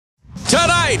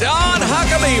Tonight on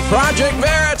Huckabee, Project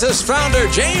Veritas founder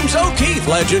James O'Keefe,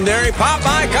 legendary pop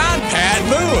icon Pat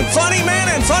Boone, funny man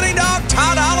and funny dog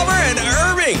Todd Oliver, and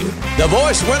Irving, the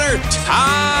voice winner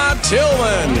Todd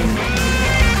Tilghman.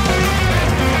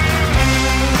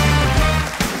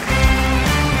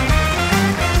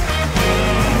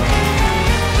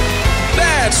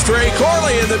 That's Trey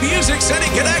Corley in the Music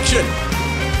City Connection.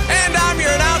 And I'm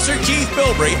your announcer, Keith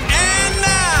Bilbrey. And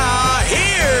now,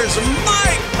 here's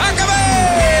Mike Huckabee!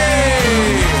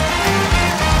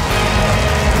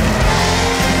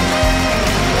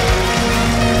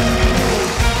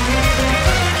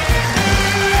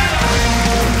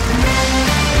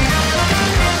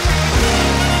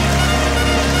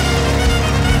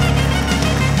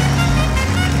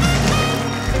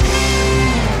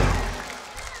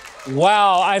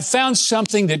 Wow, I found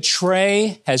something that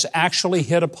Trey has actually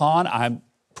hit upon. I'm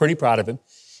pretty proud of him.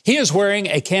 He is wearing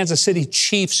a Kansas City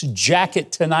Chiefs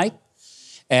jacket tonight.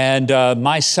 And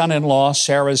my son-in-law,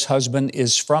 Sarah's husband,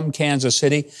 is from Kansas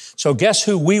City. So guess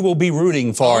who we will be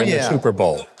rooting for in the Super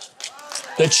Bowl?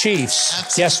 The Chiefs.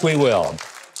 Absolutely. Yes, we will.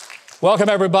 Welcome,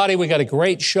 everybody. We got a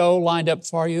great show lined up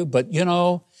for you. But, you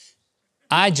know,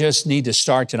 I just need to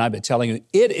start tonight by telling you,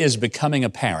 it is becoming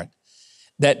apparent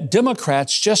that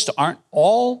Democrats just aren't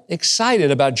all excited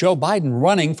about Joe Biden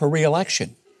running for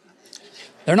re-election.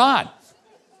 They're not.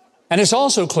 And it's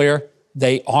also clear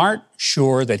they aren't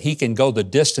sure that he can go the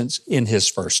distance in his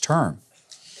first term.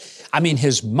 I mean,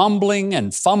 his mumbling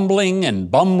and fumbling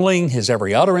and bumbling, his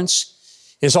every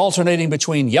utterance, his alternating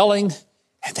between yelling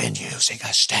and then using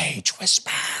a stage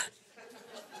whisper.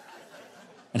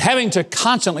 And having to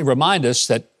constantly remind us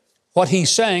that what he's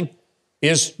saying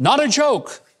is not a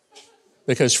joke.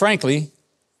 Because frankly,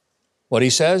 what he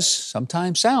says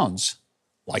sometimes sounds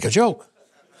like a joke.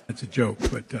 It's a joke,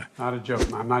 but not a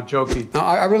joke. I'm not joking. No,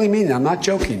 I really mean it. I'm not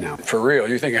joking now. For real,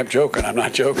 you think I'm joking? I'm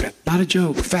not joking. Not a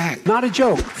joke. Fact. Not a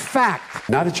joke. Fact.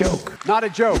 Not a joke. Not a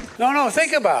joke. No,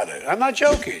 think about it. I'm not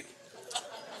joking.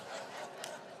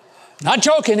 Not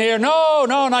joking here. No,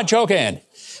 not joking.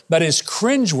 But as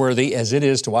cringeworthy as it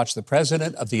is to watch the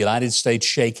President of the United States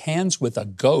shake hands with a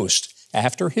ghost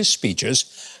after his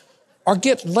speeches, or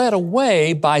get led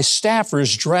away by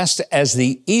staffers dressed as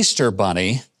the Easter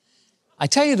Bunny, I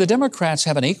tell you, the Democrats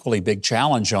have an equally big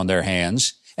challenge on their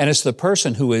hands, and it's the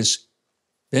person who has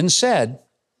been said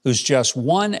who's just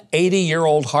one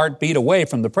 80-year-old heartbeat away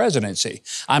from the presidency.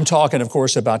 I'm talking, of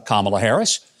course, about Kamala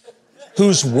Harris,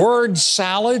 whose word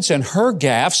salads and her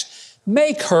gaffes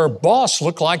make her boss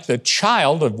look like the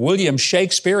child of William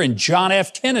Shakespeare and John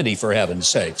F. Kennedy, for heaven's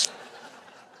sakes.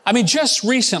 I mean, just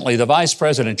recently, the vice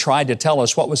president tried to tell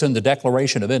us what was in the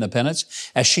Declaration of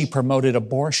Independence as she promoted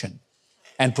abortion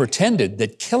and pretended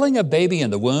that killing a baby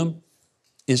in the womb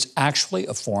is actually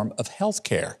a form of health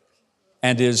care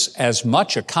and is as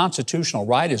much a constitutional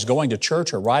right as going to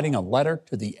church or writing a letter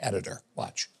to the editor.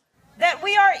 Watch. That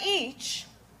we are each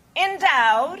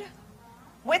endowed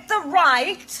with the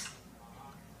right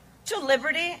to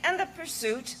liberty and the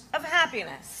pursuit of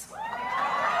happiness.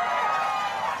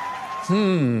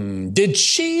 Did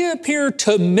she appear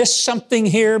to miss something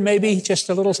here, maybe just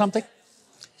a little something?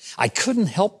 I couldn't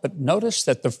help but notice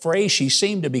that the phrase she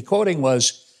seemed to be quoting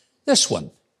was this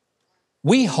one.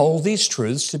 We hold these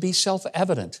truths to be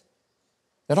self-evident,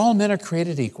 that all men are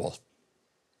created equal,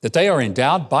 that they are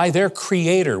endowed by their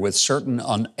Creator with certain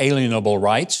unalienable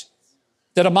rights,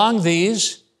 that among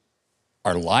these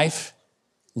are life,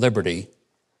 liberty,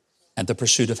 and the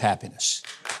pursuit of happiness.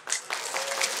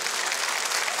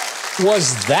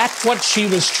 Was that what she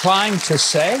was trying to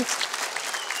say?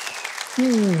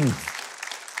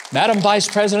 Madam Vice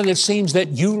President, it seems that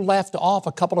you left off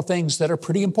a couple of things that are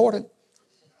pretty important.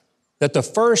 That the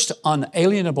first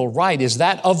unalienable right is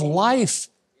that of life.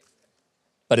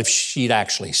 But if she'd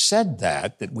actually said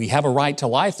that we have a right to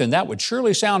life, then that would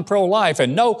surely sound pro-life,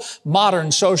 and no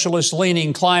modern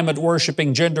socialist-leaning,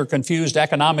 climate-worshiping, gender-confused,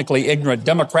 economically ignorant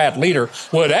Democrat leader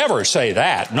would ever say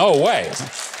that. No way.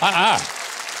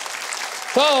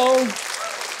 So,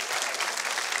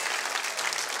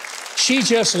 she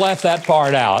just left that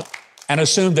part out and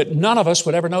assumed that none of us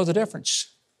would ever know the difference.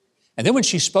 And then when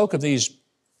she spoke of these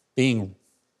being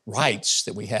rights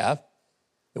that we have,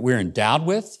 that we're endowed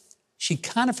with, she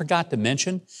kind of forgot to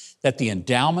mention that the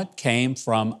endowment came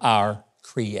from our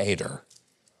Creator,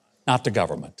 not the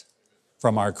government,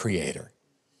 from our Creator.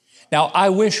 Now, I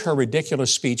wish her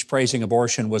ridiculous speech praising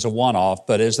abortion was a one-off,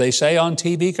 but as they say on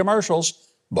TV commercials,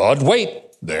 but wait,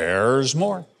 there's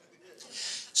more.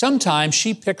 Sometimes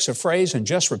she picks a phrase and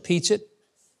just repeats it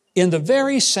in the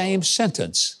very same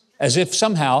sentence, as if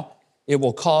somehow it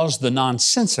will cause the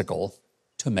nonsensical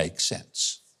to make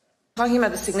sense. talking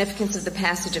about the significance of the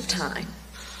passage of time,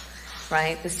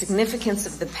 right? The significance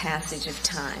of the passage of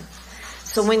time.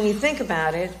 So when you think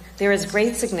about it, there is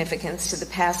great significance to the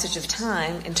passage of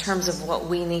time in terms of what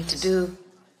we need to do.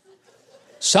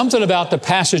 Something about the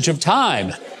passage of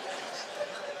time.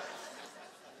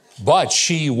 But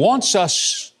she wants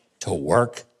us to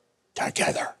work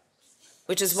together.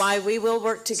 Which is why we will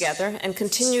work together and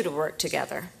continue to work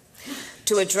together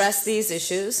to address these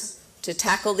issues, to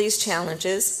tackle these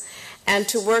challenges, and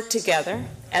to work together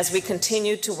as we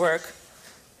continue to work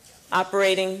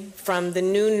operating from the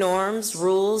new norms,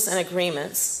 rules, and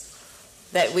agreements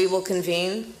that we will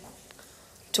convene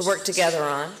to work together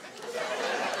on.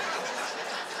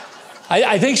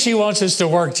 I think she wants us to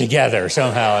work together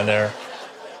somehow in there.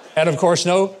 And of course,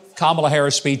 no Kamala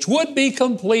Harris speech would be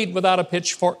complete without a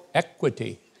pitch for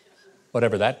equity,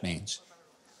 whatever that means.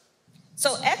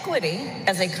 So equity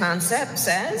as a concept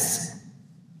says,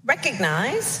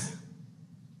 recognize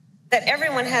that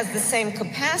everyone has the same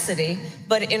capacity,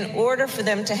 but in order for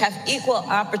them to have equal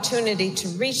opportunity to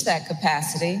reach that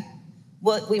capacity,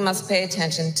 we must pay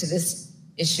attention to this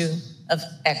issue of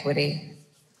equity.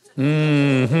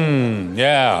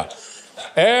 Yeah.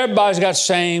 Everybody's got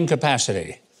same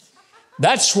capacity.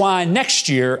 That's why next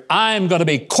year I'm going to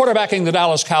be quarterbacking the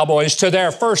Dallas Cowboys to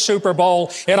their first Super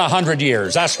Bowl in 100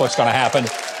 years. That's what's going to happen.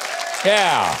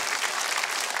 Yeah.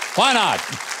 Why not?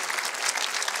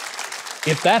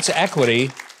 If that's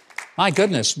equity, my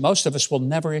goodness, most of us will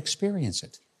never experience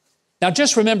it. Now,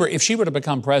 just remember, if she were to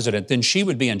become president, then she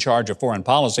would be in charge of foreign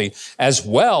policy as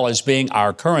well as being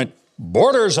our current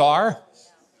border czar.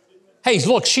 Hey,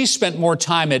 look, she spent more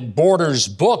time at Borders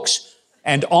Books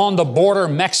and on the border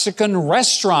Mexican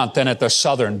restaurant than at the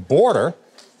southern border.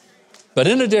 But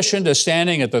in addition to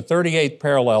standing at the 38th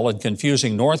parallel and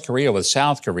confusing North Korea with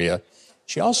South Korea,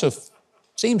 she also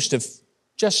seems to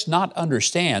just not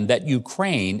understand that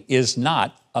Ukraine is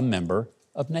not a member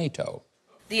of NATO.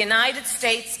 The United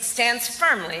States stands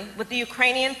firmly with the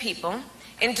Ukrainian people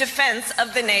in defense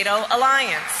of the NATO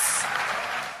alliance.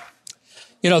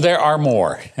 You know, there are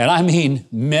more, and I mean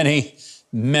many,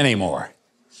 many more.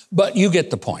 But you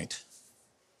get the point.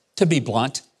 To be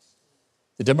blunt,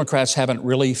 the Democrats haven't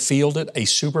really fielded a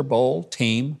Super Bowl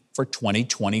team for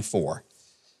 2024.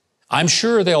 I'm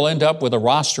sure they'll end up with a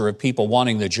roster of people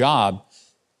wanting the job,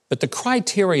 but the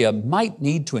criteria might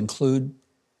need to include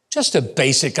just a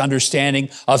basic understanding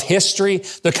of history,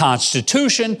 the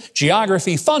Constitution,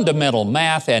 geography, fundamental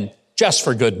math, and just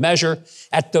for good measure,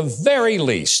 at the very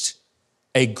least,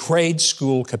 a grade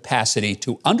school capacity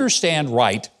to understand,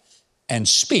 write, and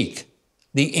speak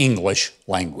the English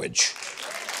language.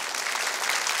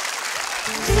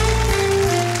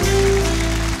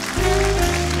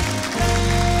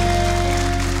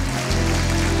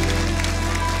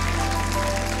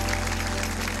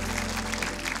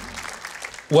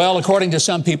 Well, according to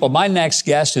some people, my next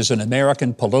guest is an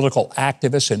American political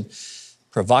activist and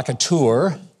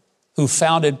provocateur who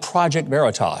founded Project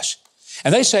Veritas.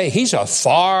 And they say he's a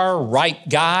far-right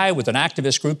guy with an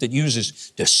activist group that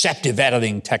uses deceptive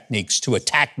editing techniques to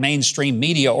attack mainstream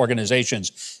media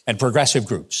organizations and progressive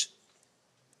groups.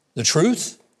 The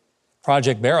truth?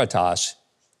 Project Veritas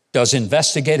does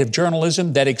investigative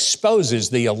journalism that exposes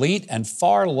the elite and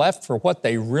far left for what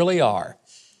they really are.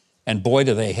 And boy,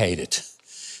 do they hate it.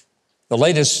 The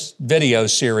latest video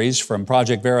series from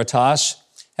Project Veritas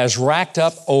has racked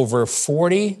up over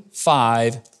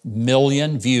 45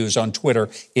 million views on Twitter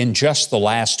in just the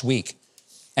last week.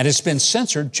 And it's been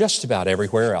censored just about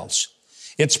everywhere else.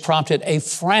 It's prompted a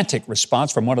frantic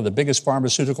response from one of the biggest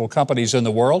pharmaceutical companies in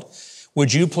the world.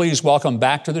 Would you please welcome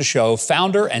back to the show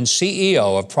founder and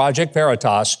CEO of Project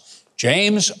Veritas,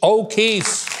 James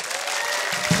O'Keefe.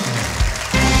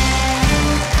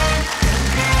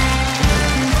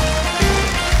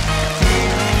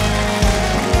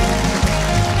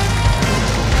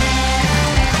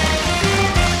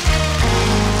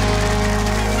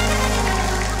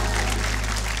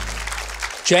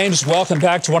 James, welcome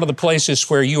back to one of the places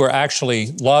where you are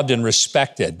actually loved and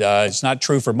respected. It's not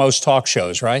true for most talk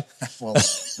shows, right? Well,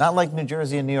 not like New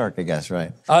Jersey and New York, I guess,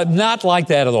 right? Not like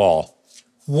that at all.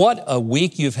 What a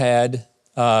week you've had.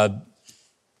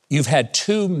 You've had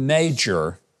two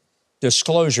major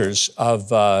disclosures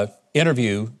of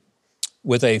interview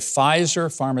with a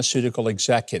Pfizer pharmaceutical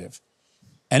executive,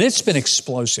 and it's been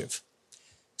explosive.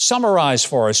 Summarize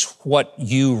for us what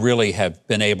you really have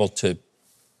been able to,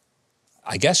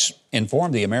 I guess,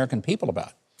 inform the American people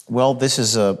about. Well, this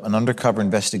is an undercover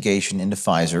investigation into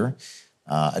Pfizer.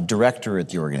 A director at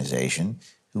the organization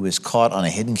who was caught on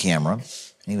a hidden camera, and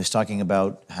he was talking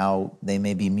about how they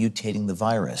may be mutating the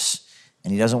virus.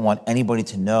 And he doesn't want anybody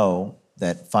to know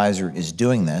that Pfizer is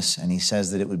doing this, and he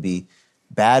says that it would be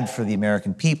bad for the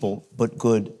American people, but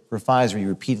good for Pfizer. He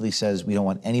repeatedly says we don't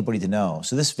want anybody to know.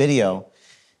 So this video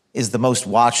is the most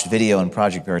watched video in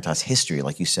Project Veritas history,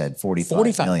 like you said,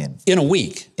 45 million. In a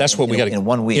week. That's what we got to... In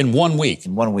 1 week. In 1 week.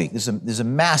 In 1 week. This is a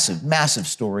massive, massive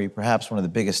story, perhaps one of the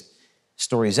biggest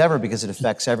stories ever because it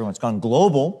affects everyone. It's gone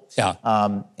global. Yeah.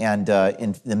 And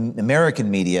the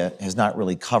American media has not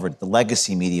really covered it. The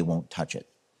legacy media won't touch it.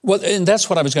 Well, and that's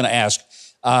what I was going to ask.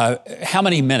 How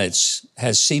many minutes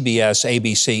has CBS,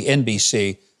 ABC,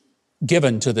 NBC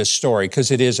given to this story? Because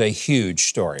it is a huge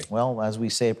story. Well, as we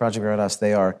say at Project Veritas,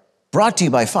 they are brought to you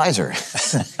by Pfizer.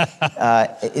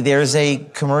 There's a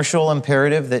commercial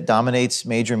imperative that dominates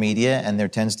major media, and there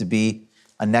tends to be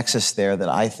a nexus there that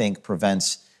I think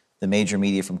prevents the major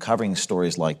media from covering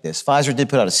stories like this. Pfizer did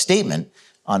put out a statement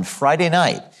on Friday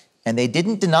night, and they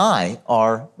didn't deny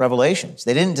our revelations.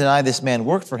 They didn't deny this man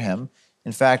worked for him.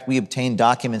 In fact, we obtained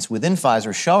documents within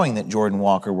Pfizer showing that Jordan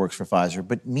Walker works for Pfizer,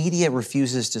 but media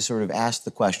refuses to sort of ask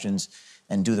the questions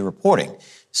and do the reporting.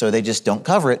 So they just don't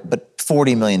cover it, but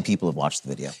 40 million people have watched the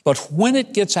video. But when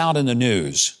it gets out in the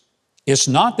news, it's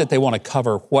not that they want to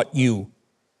cover what you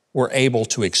were able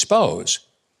to expose.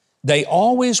 They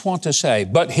always want to say,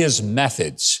 but his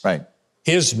methods. Right.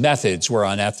 His methods were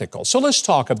unethical. So let's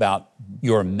talk about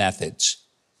your methods.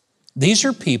 These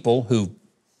are people who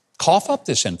cough up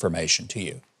this information to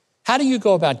you. How do you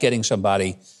go about getting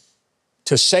somebody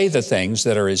to say the things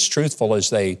that are as truthful as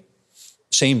they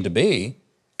seem to be,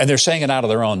 and they're saying it out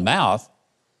of their own mouth?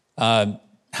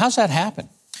 How's that happen?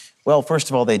 Well,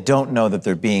 first of all, they don't know that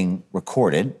they're being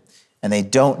recorded, and they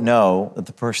don't know that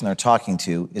the person they're talking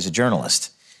to is a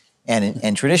journalist.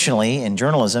 And traditionally, in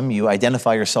journalism, you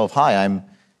identify yourself, hi,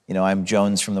 I'm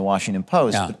Jones from the Washington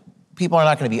Post. Yeah. But people are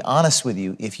not going to be honest with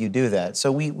you if you do that.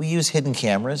 So we use hidden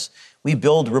cameras. We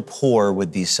build rapport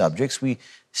with these subjects. We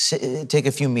take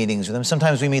a few meetings with them.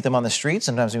 Sometimes we meet them on the street.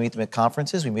 Sometimes we meet them at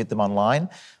conferences. We meet them online.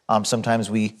 Sometimes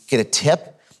we get a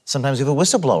tip. Sometimes we have a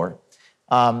whistleblower.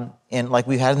 And like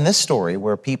we've had in this story,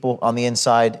 where people on the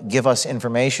inside give us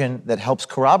information that helps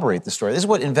corroborate the story. This is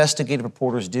what investigative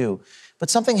reporters do. But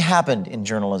something happened in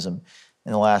journalism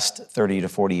in the last 30 to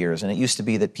 40 years. And it used to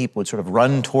be that people would sort of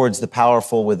run towards the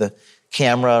powerful with a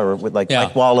camera, or with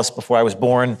Mike Wallace before I was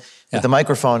born with the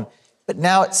microphone. But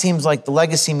now it seems like the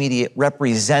legacy media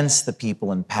represents the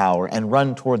people in power and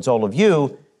run towards all of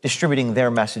you, distributing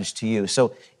their message to you.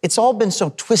 So it's all been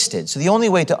so twisted. So the only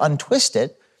way to untwist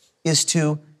it is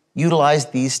to utilize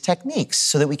these techniques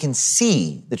so that we can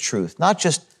see the truth, not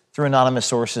just through anonymous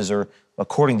sources or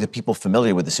according to people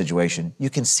familiar with the situation. You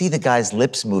can see the guy's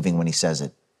lips moving when he says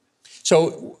it.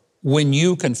 So when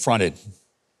you confronted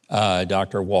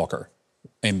Dr. Walker,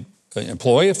 an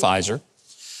employee of Pfizer,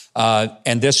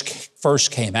 and this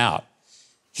first came out,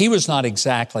 he was not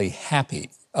exactly happy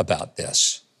about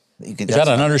this. Is that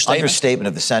an understatement? Understatement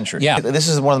of the century. Yeah. This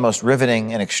is one of the most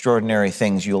riveting and extraordinary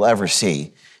things you'll ever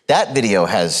see. That video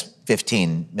has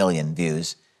 15 million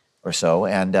views or so,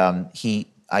 and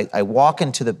I walk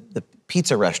into the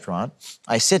pizza restaurant.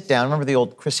 I sit down. Remember the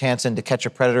old Chris Hansen To Catch a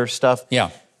Predator stuff?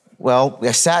 Yeah. Well,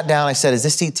 I sat down. I said, "Is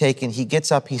this seat taken?" He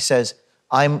gets up. He says,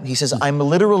 "I'm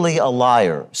literally a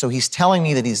liar." So he's telling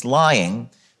me that he's lying,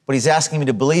 but he's asking me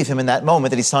to believe him in that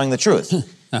moment that he's telling the truth.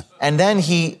 And then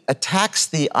he attacks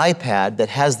the iPad that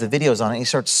has the videos on it. He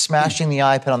starts smashing the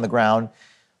iPad on the ground,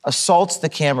 assaults the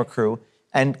camera crew,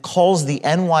 and calls the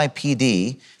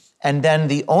NYPD. And then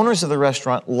the owners of the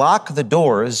restaurant lock the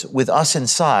doors with us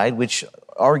inside, which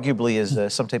arguably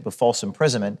is some type of false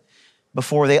imprisonment,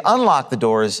 before they unlock the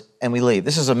doors and we leave.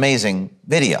 This is amazing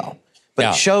video.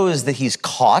 But it shows that he's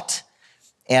caught,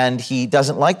 and he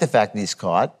doesn't like the fact that he's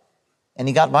caught, and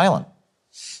he got violent.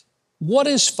 What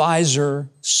has Pfizer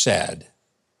said?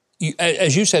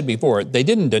 As you said before, they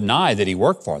didn't deny that he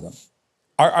worked for them.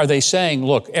 Are they saying,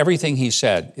 look, everything he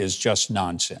said is just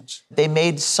nonsense? They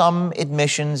made some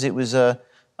admissions. It was a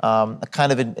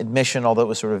kind of an admission, although it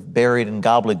was sort of buried in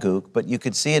gobbledygook, but you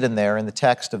could see it in there in the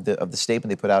text of the statement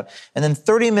they put out. And then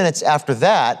 30 minutes after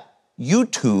that,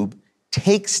 YouTube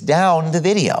takes down the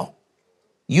video.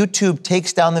 YouTube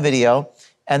takes down the video,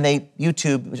 and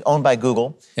YouTube, is owned by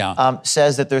Google,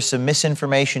 says that there's some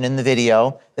misinformation in the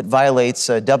video that violates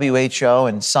WHO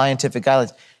and scientific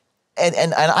guidelines.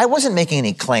 And I wasn't making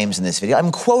any claims in this video.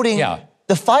 I'm quoting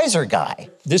the Pfizer guy.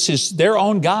 This is their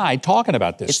own guy talking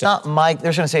about this stuff. It's not Mike.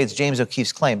 They're going to say it's James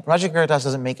O'Keefe's claim. Project Veritas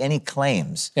doesn't make any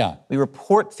claims. Yeah. We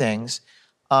report things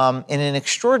in an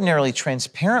extraordinarily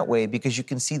transparent way because you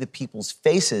can see the people's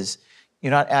faces. We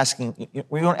don't ask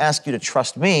you to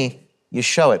trust me. You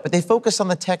show it. But they focus on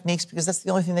the techniques because that's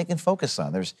the only thing they can focus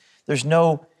on. There's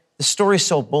no the story's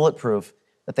so bulletproof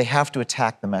that they have to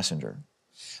attack the messenger.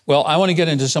 Well, I want to get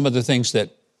into some of the things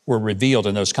that were revealed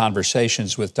in those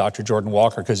conversations with Dr. Jordan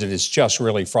Walker, because it is just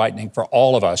really frightening for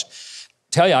all of us.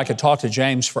 Tell you, I could talk to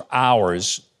James for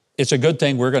hours. It's a good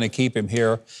thing we're going to keep him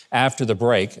here after the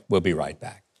break. We'll be right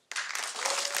back.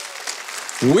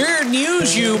 Weird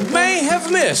news you may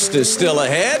have missed is still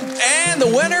ahead, and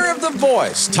the winner of The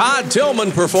Voice, Todd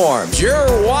Tilghman, performs.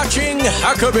 You're watching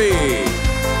Huckabee.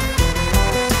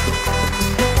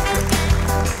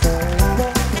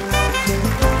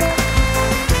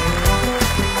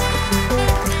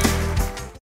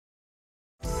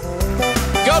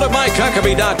 Go to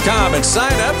MikeHuckabee.com and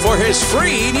sign up for his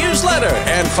free newsletter,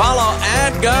 and follow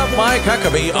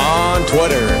 @GovMikeHuckabee on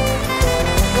Twitter.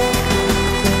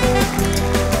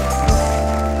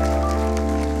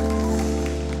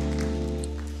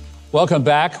 Welcome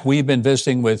back. We've been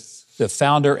visiting with the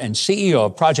founder and CEO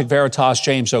of Project Veritas,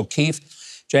 James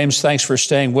O'Keefe. James, thanks for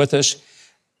staying with us.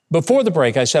 Before the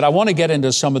break, I said I want to get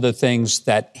into some of the things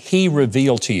that he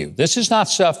revealed to you. This is not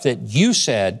stuff that you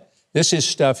said. This is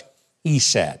stuff he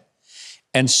said.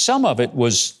 And some of it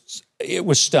was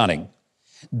stunning,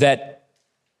 that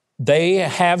they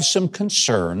have some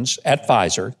concerns at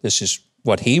Pfizer. This is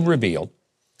what he revealed,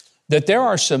 that there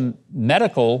are some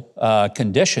medical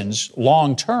conditions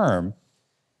long-term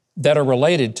that are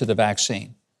related to the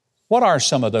vaccine. What are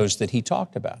some of those that he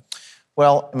talked about?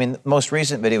 Well, I mean, the most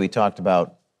recent video, we talked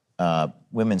about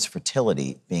women's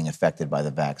fertility being affected by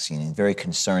the vaccine, and very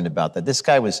concerned about that. This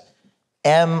guy was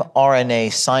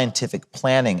mRNA scientific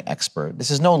planning expert.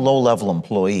 This is no low-level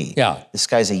employee. Yeah. This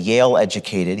guy's a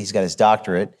Yale-educated. He's got his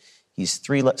doctorate. He's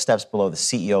 3 steps below the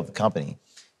CEO of the company.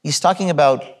 He's talking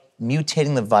about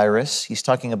mutating the virus. He's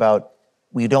talking about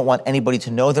we don't want anybody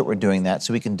to know that we're doing that,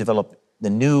 so we can develop a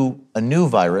new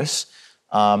virus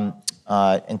and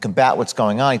combat what's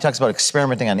going on. He talks about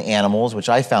experimenting on animals, which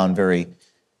I found very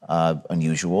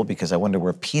unusual, because I wonder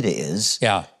where PETA is.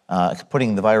 Yeah.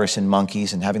 Putting the virus in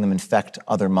monkeys and having them infect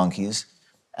other monkeys.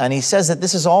 And he says that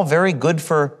this is all very good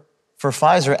for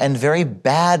Pfizer and very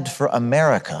bad for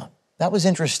America. That was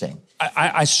interesting.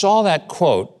 I saw that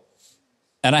quote,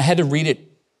 and I had to read it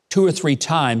 2 or 3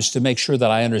 times to make sure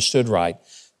that I understood right.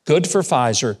 Good for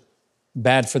Pfizer,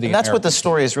 bad for the And that's American what the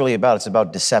story is really about. It's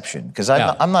about deception. Because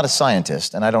I'm not a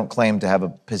scientist, and I don't claim to have a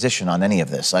position on any of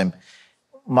this.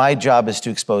 My job is to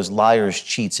expose liars,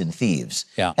 cheats, and thieves.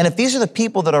 Yeah. And if these are the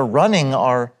people that are running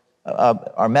our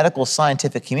medical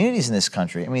scientific communities in this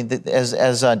country, I mean,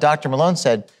 as Dr. Malone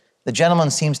said, the gentleman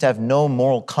seems to have no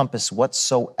moral compass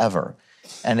whatsoever.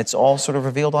 And it's all sort of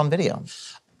revealed on video.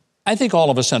 I think all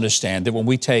of us understand that when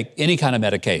we take any kind of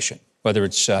medication, whether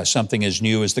it's something as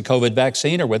new as the COVID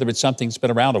vaccine or whether it's something that's been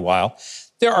around a while,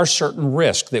 there are certain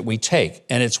risks that we take.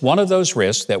 And it's one of those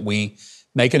risks that we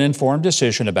make an informed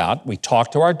decision about. We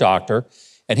talk to our doctor,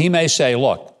 and he may say,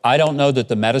 look, I don't know that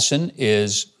the medicine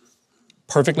is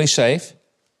perfectly safe,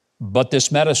 but this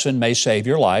medicine may save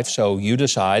your life, so you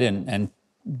decide and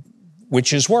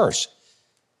which is worse.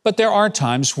 But there are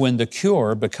times when the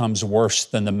cure becomes worse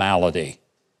than the malady.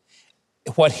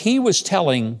 What he was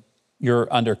telling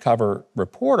your undercover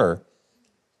reporter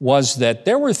was that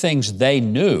there were things they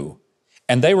knew,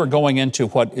 and they were going into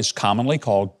what is commonly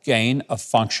called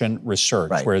gain-of-function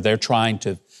research, right, where they're trying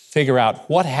to figure out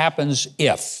what happens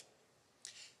if.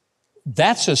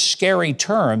 That's a scary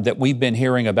term that we've been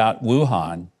hearing about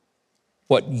Wuhan.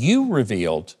 What you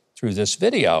revealed through this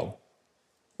video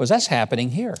was that's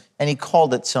happening here. And he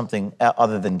called it something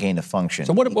other than gain of function.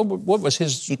 So what was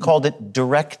his... He called it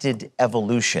directed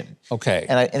evolution. Okay.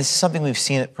 And this is something we've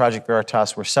seen at Project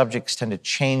Veritas, where subjects tend to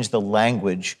change the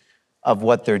language of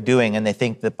what they're doing, and they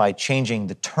think that by changing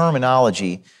the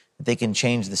terminology, that they can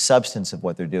change the substance of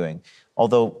what they're doing.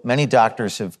 Although many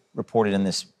doctors have reported on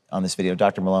this video,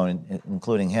 Dr. Malone,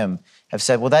 including him, have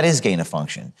said, well, that is gain of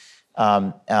function.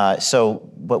 And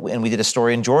we did a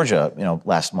story in Georgia,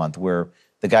 last month, where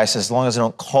the guy says, as long as I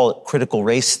don't call it critical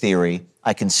race theory,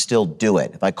 I can still do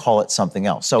it if I call it something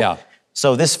else.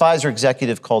 So this Pfizer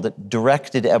executive called it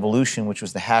directed evolution, which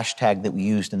was the hashtag that we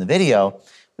used in the video,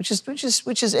 which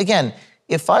is again,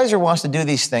 if Pfizer wants to do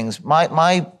these things,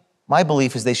 my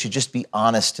belief is they should just be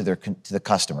honest to the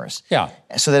customers. Yeah.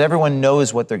 So that everyone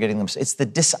knows what they're getting them. It's the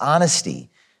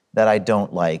dishonesty that I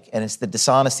don't like, and it's the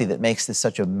dishonesty that makes this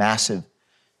such a massive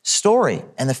story.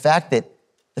 And the fact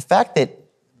that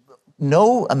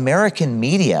no American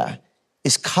media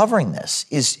is covering this,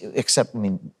 except,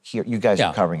 here, you guys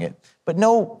are covering it, but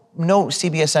no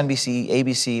CBS, NBC,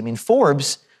 ABC,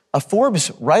 Forbes, a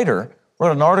Forbes writer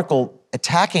wrote an article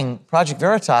attacking Project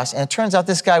Veritas, and it turns out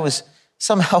this guy was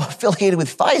somehow affiliated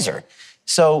with Pfizer.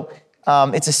 So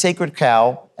It's a sacred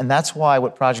cow, and that's why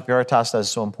what Project Veritas does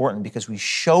is so important, because we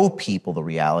show people the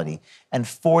reality, and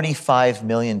 45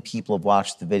 million people have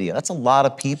watched the video. That's a lot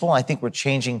of people. I think we're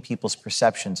changing people's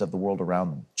perceptions of the world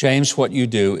around them. James, what you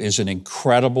do is an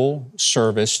incredible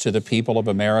service to the people of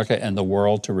America and the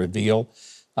world to reveal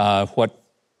what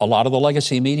a lot of the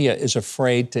legacy media is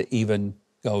afraid to even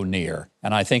go near.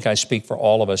 And I think I speak for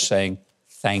all of us saying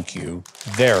thank you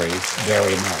very,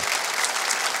 very much.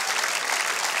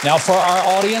 Now, for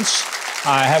our audience,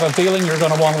 I have a feeling you're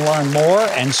going to want to learn more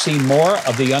and see more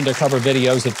of the undercover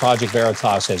videos that Project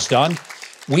Veritas has done.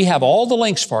 We have all the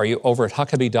links for you over at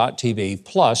Huckabee.tv,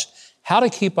 plus how to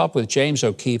keep up with James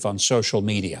O'Keefe on social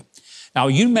media. Now,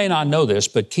 you may not know this,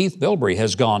 but Keith Bilbrey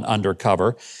has gone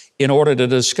undercover in order to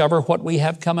discover what we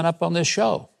have coming up on this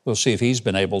show. We'll see if he's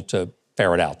been able to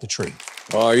ferret out the truth.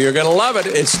 Oh, you're going to love it.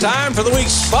 It's time for the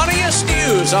week's funniest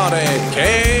news on In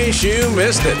Case You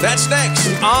Missed It. That's next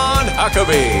on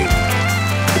Huckabee.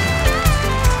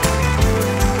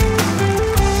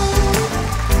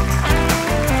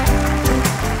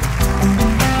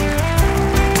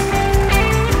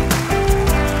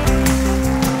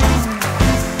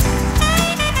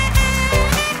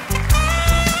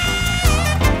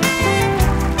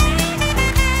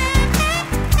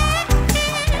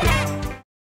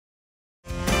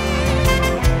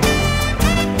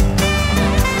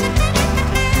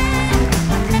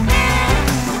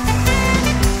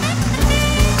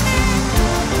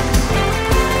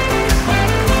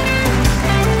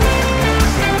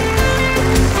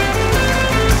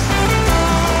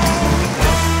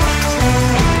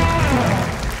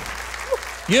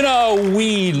 You know,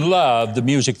 we love the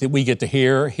music that we get to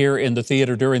hear here in the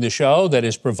theater during the show that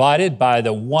is provided by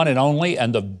the one and only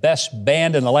and the best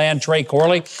band in the land, Trey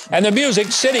Corley, and the Music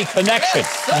City Connection.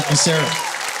 Thank you, sir.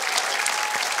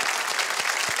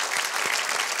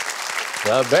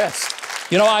 The best.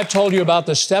 You know, I've told you about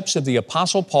the steps of the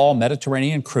Apostle Paul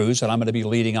Mediterranean cruise that I'm going to be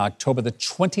leading October the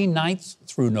 29th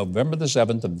through November the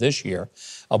 7th of this year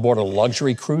aboard a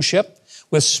luxury cruise ship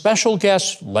with special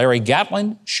guests Larry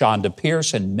Gatlin, Shonda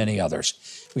Pierce, and many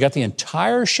others. We got the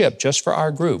entire ship just for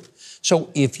our group. So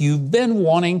if you've been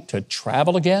wanting to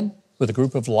travel again with a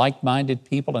group of like-minded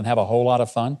people and have a whole lot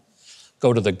of fun,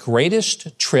 go to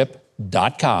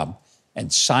thegreatesttrip.com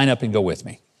and sign up and go with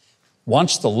me.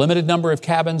 Once the limited number of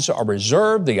cabins are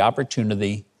reserved, the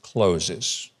opportunity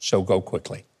closes. So go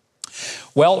quickly.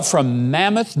 Well, from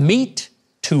mammoth meat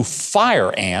to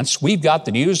fire ants, we've got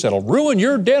the news that'll ruin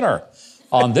your dinner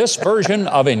on this version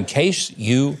of In Case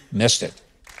You Missed It.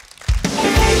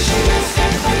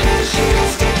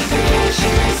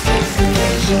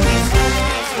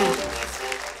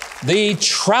 The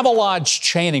Travelodge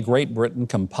chain in Great Britain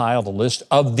compiled a list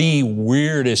of the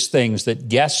weirdest things that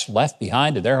guests left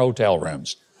behind in their hotel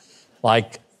rooms,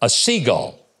 like a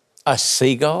seagull. A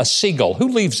seagull? A seagull. Who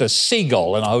leaves a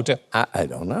seagull in a hotel? I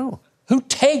don't know. Who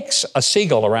takes a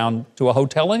seagull around to a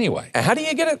hotel anyway? How do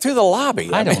you get it through the lobby?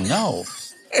 I don't know.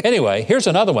 Anyway, here's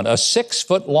another one, a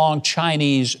 6-foot-long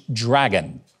Chinese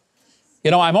dragon.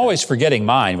 You know, I'm always forgetting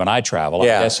mine when I travel.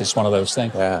 Yeah. I guess it's one of those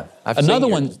things. Yeah. Another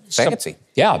one. Fancy.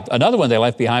 Yeah, another one they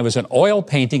left behind was an oil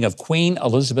painting of Queen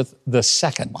Elizabeth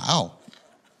II. Wow.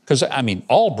 Because, I mean,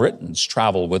 all Britons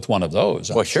travel with one of those,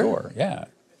 I'm sure. Yeah.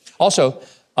 Also,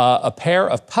 a pair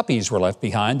of puppies were left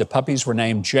behind. The puppies were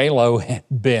named J-Lo and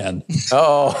Ben.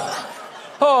 Oh.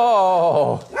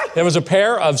 Oh. There was a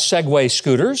pair of Segway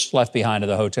scooters left behind in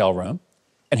the hotel room.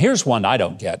 And here's one I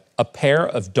don't get, a pair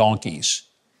of donkeys.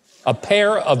 A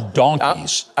pair of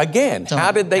donkeys. Again,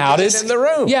 how did they get it in the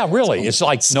room? Yeah, really. It's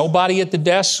like nobody at the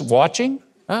desk watching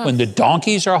when the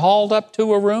donkeys are hauled up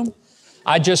to a room.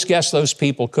 I just guess those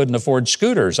people couldn't afford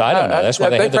scooters. I don't know. That's why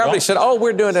they probably said, oh,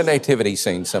 we're doing a nativity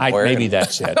scene somewhere. Maybe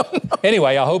that's it.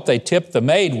 Anyway, I hope they tipped the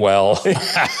maid well.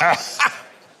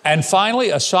 And finally,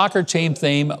 a soccer team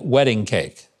theme wedding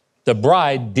cake. The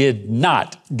bride did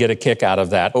not get a kick out of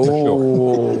that, for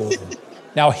sure.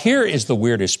 Now, here is the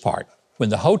weirdest part. When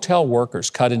the hotel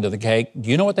workers cut into the cake, do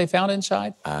you know what they found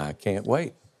inside? I can't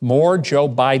wait. More Joe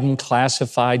Biden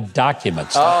classified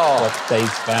documents. That's what they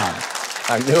found.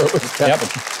 I knew it was coming.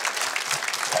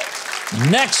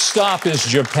 Yep. Next stop is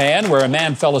Japan, where a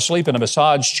man fell asleep in a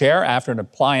massage chair after an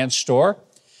appliance store.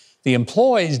 The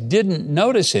employees didn't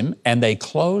notice him, and they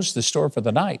closed the store for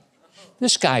the night.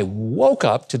 This guy woke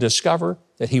up to discover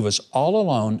that he was all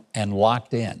alone and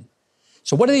locked in.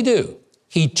 So what did he do?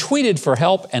 He tweeted for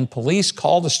help, and police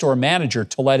called the store manager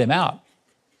to let him out.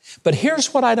 But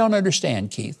here's what I don't understand,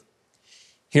 Keith.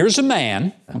 Here's a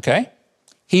man, okay?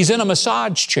 He's in a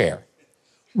massage chair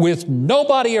with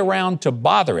nobody around to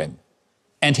bother him,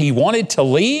 and he wanted to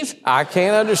leave? I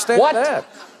can't understand that.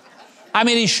 I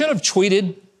mean, he should have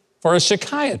tweeted for a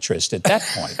psychiatrist at that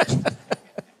point.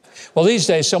 Well, these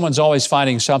days, someone's always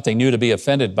finding something new to be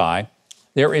offended by.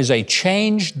 There is a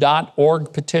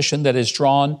change.org petition that has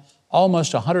drawn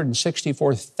almost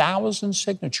 164,000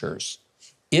 signatures.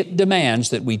 It demands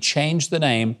that we change the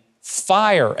name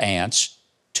Fire Ants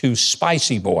to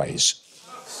Spicy Boys.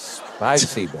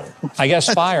 Spicy Boy. I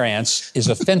guess Fire Ants is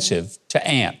offensive to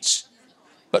ants.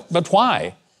 But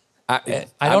why? I don't know.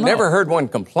 I've never heard one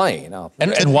complain.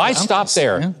 And why stop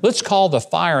there? Yeah. Let's call the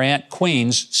Fire Ant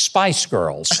Queens Spice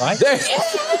Girls, right?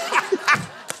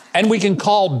 And we can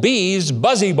call bees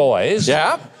Buzzy Boys.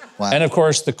 Yeah. Wow. And of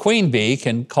course, the queen bee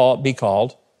can be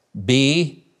called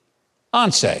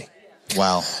Bee-once.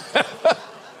 Wow.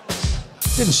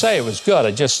 Didn't say it was good.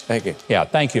 I just... Thank you. Yeah,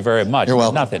 thank you very much. You're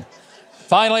welcome. Nothing.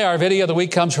 Finally, our video of the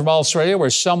week comes from Australia, where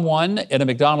someone in a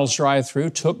McDonald's drive-thru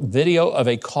took video of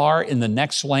a car in the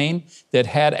next lane that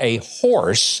had a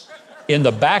horse in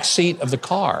the back seat of the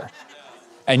car.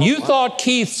 And you thought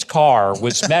Keith's car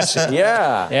was messy.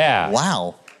 Yeah. Yeah.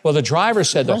 Wow. Well, the driver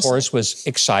said the horse was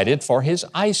excited for his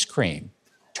ice cream.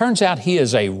 Turns out he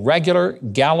is a regular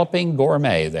galloping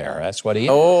gourmet there. That's what he is.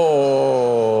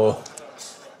 Oh.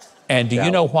 And do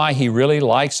you know why he really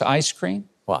likes ice cream?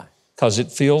 Why? Because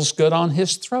it feels good on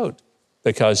his throat.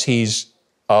 Because he's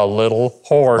a little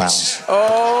horse. Wow.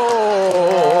 Oh.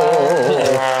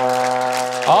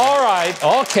 All right,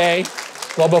 okay.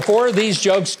 Well, before these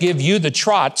jokes give you the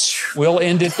trots, we'll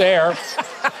end it there.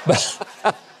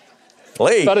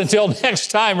 Please. But until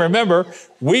next time, remember,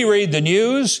 we read the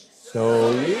news.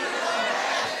 So,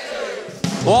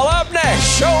 well, up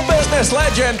next, show business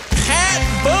legend Pat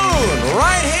Boone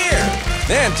right here.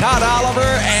 Then Todd Oliver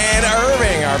and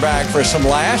Irving are back for some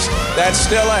laughs. That's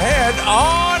still ahead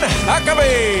on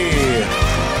Huckabee.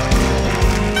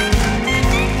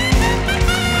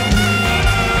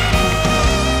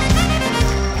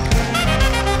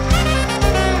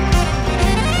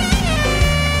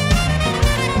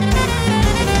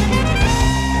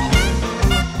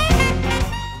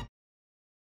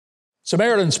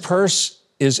 Samaritan's Purse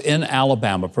is in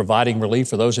Alabama, providing relief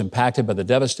for those impacted by the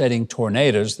devastating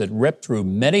tornadoes that ripped through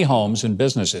many homes and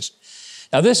businesses.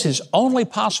 Now, this is only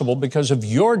possible because of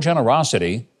your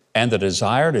generosity and the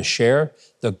desire to share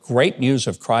the great news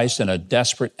of Christ in a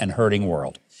desperate and hurting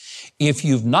world. If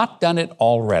you've not done it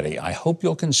already, I hope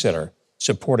you'll consider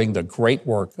supporting the great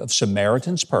work of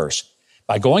Samaritan's Purse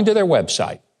by going to their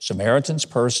website,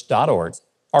 SamaritansPurse.org,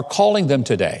 or calling them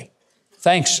today.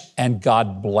 Thanks, and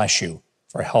God bless you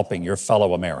for helping your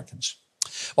fellow Americans.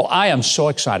 Well, I am so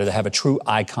excited to have a true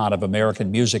icon of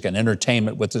American music and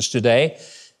entertainment with us today,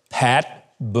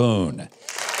 Pat Boone.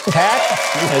 Pat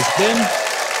has been,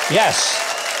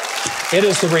 yes, it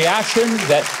is the reaction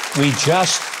that we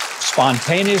just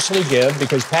spontaneously give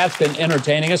because Pat's been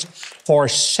entertaining us for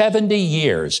 70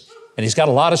 years, and he's got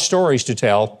a lot of stories to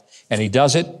tell, and he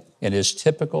does it in his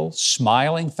typical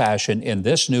smiling fashion in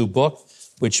this new book,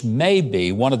 which may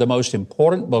be one of the most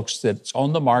important books that's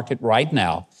on the market right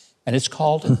now, and it's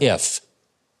called If,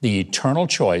 the Eternal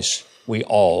Choice We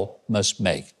All Must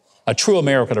Make. A true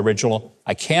American original.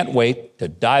 I can't wait to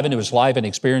dive into his life and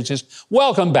experiences.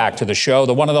 Welcome back to the show,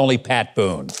 the one and only Pat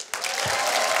Boone.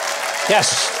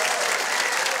 Yes.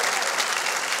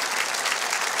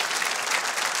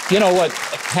 You know what,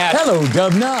 Pat? Hello,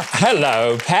 Governor.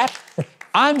 Hello, Pat.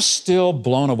 I'm still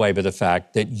blown away by the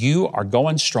fact that you are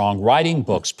going strong, writing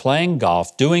books, playing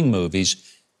golf, doing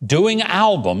movies, doing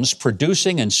albums,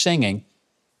 producing and singing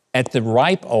at the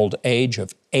ripe old age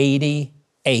of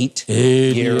 88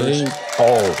 years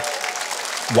old.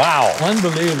 Wow.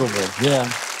 Unbelievable. Yeah,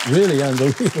 really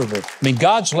unbelievable. I mean,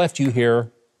 God's left you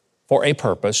here for a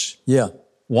purpose. Yeah.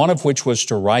 One of which was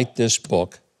to write this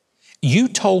book. You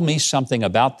told me something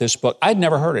about this book. I'd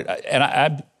never heard it. And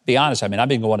I'd be honest, I mean, I've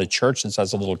been going to church since I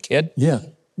was a little kid. Yeah.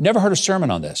 Never heard a sermon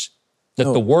on this. That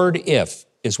the word if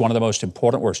is one of the most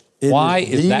important words. Why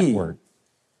is that word?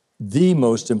 The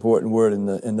most important word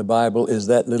in the Bible is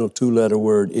that little two-letter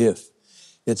word, if.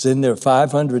 It's in there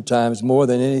 500 times more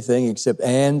than anything except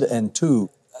and to.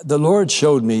 The Lord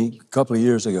showed me a couple of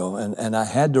years ago, and I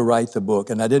had to write the book,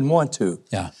 and I didn't want to.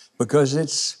 Yeah. Because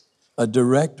it's a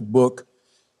direct book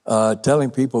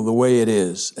telling people the way it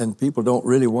is, and people don't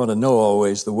really want to know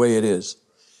always the way it is.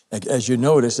 As you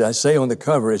notice, I say on the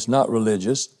cover, it's not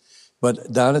religious,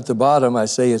 but down at the bottom, I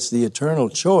say it's the eternal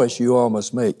choice you all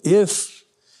must make. If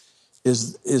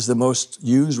is the most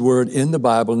used word in the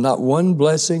Bible. Not one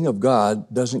blessing of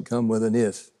God doesn't come with an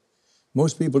if.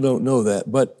 Most people don't know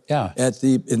that, but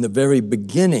in the very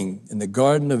beginning, in the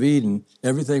Garden of Eden,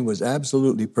 everything was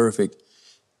absolutely perfect.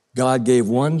 God gave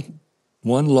one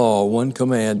law, one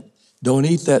command, don't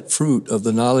eat that fruit of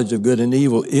the knowledge of good and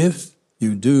evil. If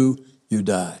you do, you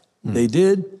die. They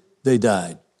did, they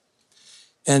died.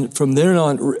 And from there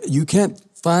on, you can't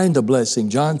find a blessing.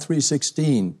 John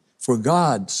 3:16, for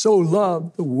God so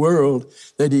loved the world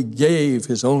that he gave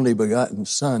his only begotten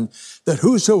Son, that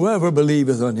whosoever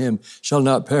believeth on him shall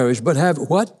not perish, but have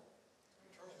what?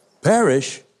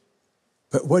 Perish?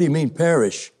 But what do you mean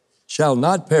perish? Shall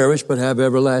not perish, but have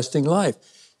everlasting life.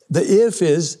 The if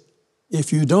is,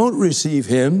 if you don't receive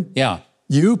him,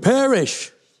 you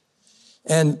perish.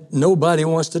 And nobody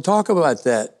wants to talk about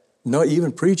that. No,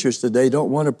 even preachers today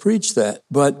don't want to preach that.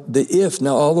 But the if,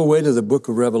 now all the way to the book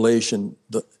of Revelation,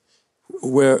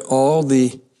 where all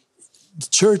the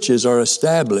churches are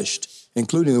established,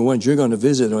 including the ones you're going to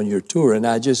visit on your tour. And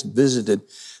I just visited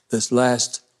this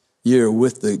last year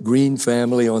with the Green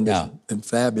family on this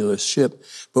fabulous ship.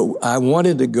 But I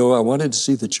wanted to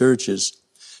see the churches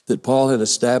that Paul had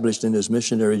established in his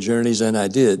missionary journeys, and I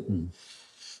did.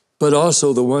 But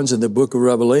also the ones in the book of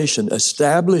Revelation,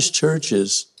 established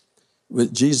churches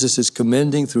that Jesus is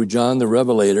commending through John the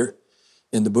Revelator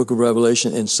in the book of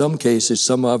Revelation. In some cases,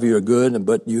 some of you are good,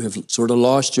 but you have sort of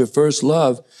lost your first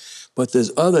love. But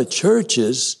there's other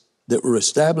churches that were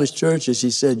established churches. He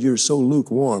said, you're so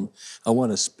lukewarm, I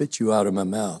want to spit you out of my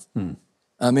mouth.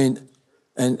 I mean,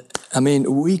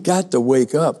 we got to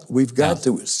wake up. We've got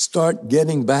to start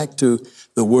getting back to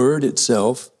the Word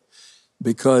itself,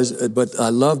 but I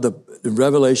love the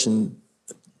Revelation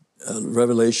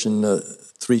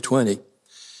 3:20,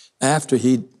 after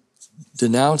he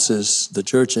denounces the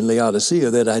church in Laodicea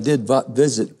that I did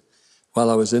visit while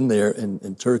I was in there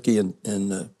in Turkey and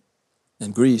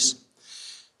Greece,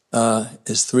 is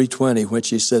 3:20, which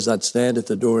he says, I'd stand at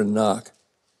the door and knock.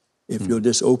 If you'll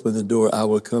just open the door, I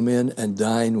will come in and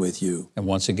dine with you. And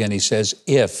once again, he says,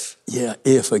 if. Yeah,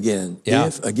 if again. Yeah.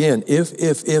 If again.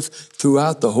 If,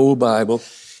 throughout the whole Bible.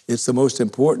 It's the most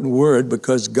important word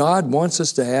because God wants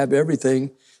us to have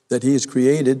everything that he has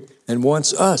created and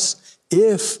wants us,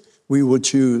 if we will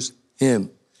choose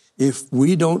him. If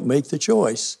we don't make the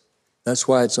choice, that's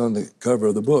why it's on the cover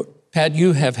of the book. Pat,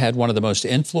 you have had one of the most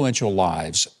influential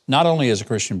lives, not only as a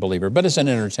Christian believer, but as an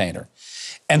entertainer.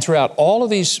 And throughout all of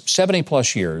these 70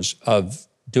 plus years of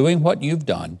doing what you've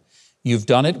done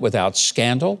it without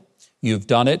scandal. You've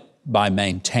done it by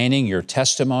maintaining your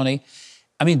testimony.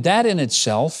 I mean, that in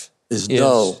itself is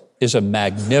dull. Is a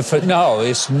magnificent, no,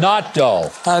 it's not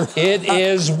dull. It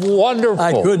is wonderful.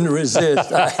 I couldn't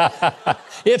resist.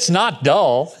 It's not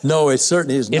dull. No, it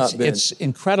certainly has not been. It's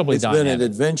incredibly dynamic. It's been an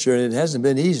adventure, and it hasn't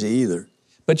been easy either.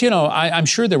 But, you know, I'm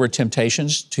sure there were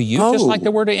temptations to you, just like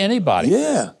there were to anybody.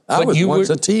 Yeah, I was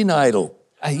once a teen idol.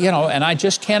 You know, and I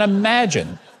just can't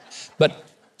imagine. But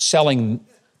selling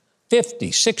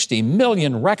 50, 60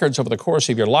 million records over the course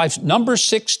of your life, number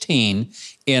 16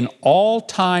 in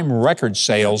all-time record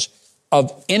sales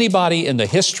of anybody in the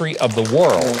history of the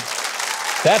world.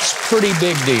 That's a pretty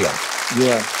big deal.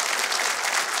 Yeah.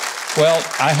 Well,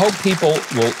 I hope people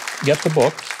will get the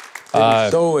book.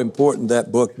 It's so important,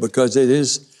 that book, because it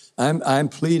is, I'm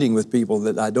pleading with people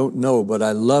that I don't know, but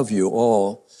I love you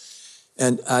all.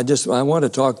 And I want to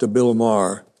talk to Bill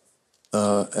Maher,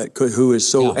 who is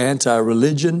so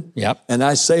anti-religion. Yep. And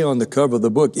I say on the cover of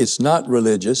the book, it's not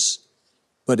religious,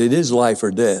 but it is life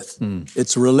or death.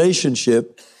 It's a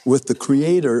relationship with the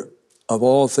Creator of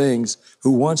all things,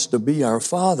 who wants to be our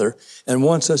Father and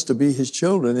wants us to be his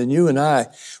children. And you and I,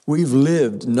 we've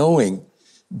lived knowing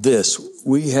this.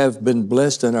 We have been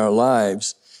blessed in our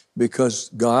lives because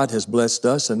God has blessed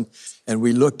us, and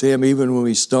we look to him even when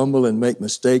we stumble and make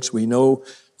mistakes. We know,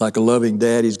 like a loving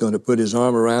dad, he's going to put his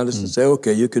arm around us and say,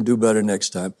 okay, you can do better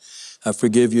next time. I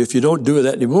forgive you if you don't do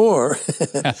that anymore.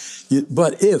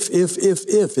 But if,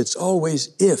 it's always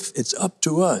if. It's up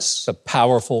to us. It's a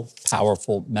powerful,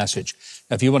 powerful message.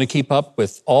 Now, if you want to keep up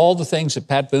with all the things that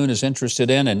Pat Boone is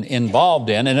interested in and involved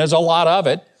in, and there's a lot of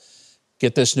it,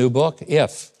 get this new book,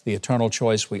 If, the Eternal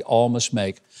Choice We All Must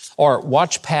Make. Or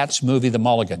watch Pat's movie, The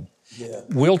Mulligan. Yeah.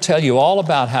 We'll tell you all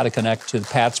about how to connect to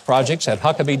Pat's projects at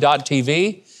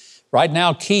Huckabee.tv. Right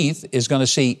now, Keith is going to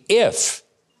see if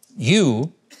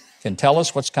you can tell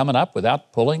us what's coming up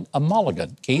without pulling a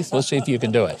mulligan. Keith, let's see if you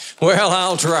can do it. Well,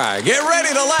 I'll try. Get ready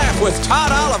to laugh with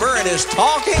Todd Oliver and his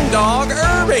talking dog,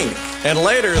 Irving. And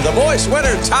later, the voice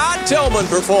winner, Todd Tilghman,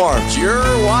 performs.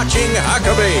 You're watching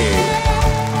Huckabee.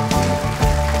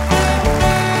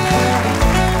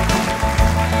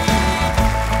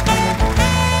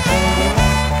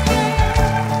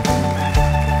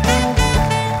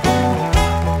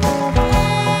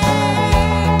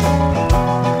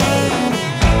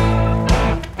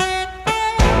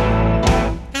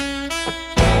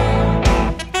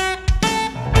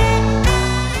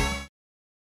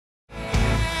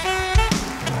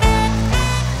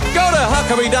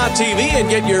 on TV and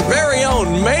get your very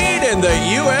own Made in the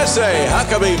USA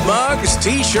Huckabee mugs,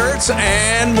 t-shirts,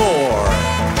 and more.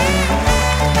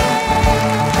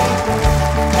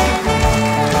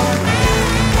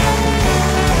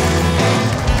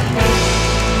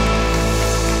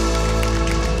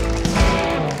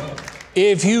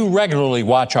 If you regularly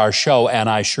watch our show, and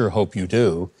I sure hope you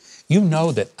do, you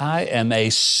know that I am a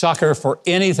sucker for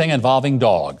anything involving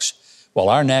dogs. Well,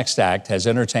 our next act has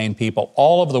entertained people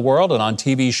all over the world and on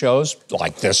TV shows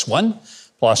like this one,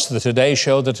 plus the Today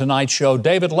Show, The Tonight Show,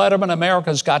 David Letterman,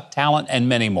 America's Got Talent, and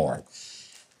many more.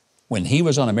 When he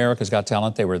was on America's Got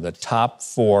Talent, they were the top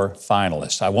 4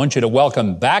 finalists. I want you to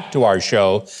welcome back to our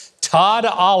show Todd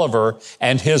Oliver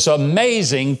and his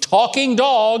amazing talking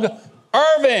dog,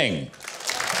 Irving.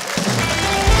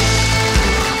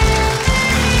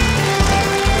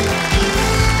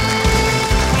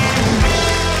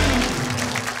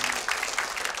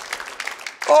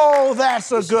 Oh,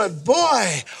 that's a good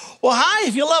boy. Well, hi,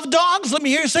 if you love dogs, let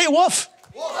me hear you say woof.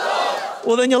 Woof.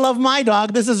 Well, then you'll love my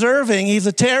dog. This is Irving. He's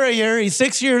a terrier. He's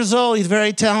 6 years old. He's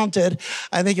very talented.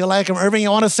 I think you'll like him. Irving,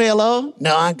 you want to say hello?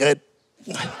 No, I'm good.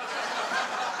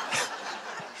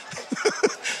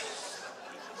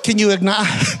 Can you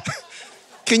acknowledge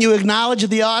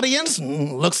the audience?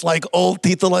 Looks like old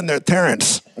people and their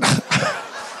parents.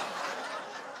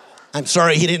 I'm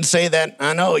sorry he didn't say that.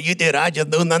 I know, you did. I just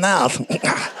do the mouth.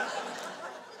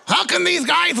 How can these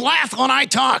guys laugh when I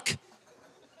talk?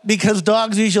 Because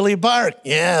dogs usually bark.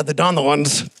 Yeah, the dumb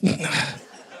ones.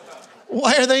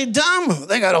 Why are they dumb?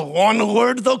 They got a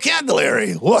one-word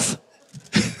vocabulary. Woof.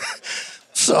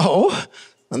 So,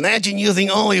 imagine using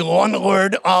only one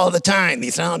word all the time.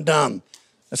 They sound dumb,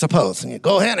 I suppose.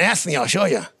 Go ahead and ask me. I'll show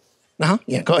you. No?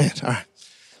 Yeah, go ahead. All right.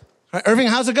 All right, Irving,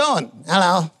 how's it going?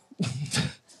 Hello.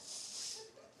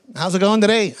 How's it going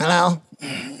today? Hello.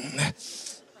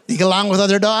 You get along with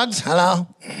other dogs? Hello.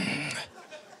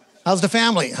 How's the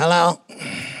family? Hello.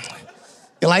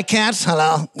 You like cats?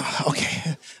 Hello.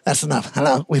 Okay, that's enough.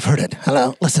 Hello. We've heard it.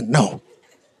 Hello. Listen, no.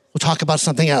 We'll talk about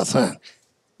something else, huh?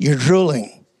 You're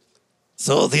drooling.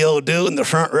 So the old dude in the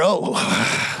front row.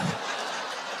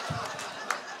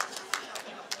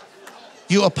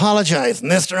 You apologize,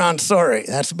 mister, I'm sorry.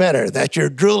 That's better. That you're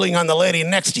drooling on the lady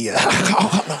next to you.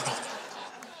 Oh, no.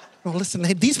 No, listen,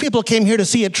 hey, these people came here to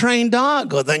see a trained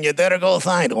dog. Well, then you better go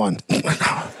find one.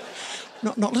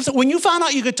 No, listen, when you found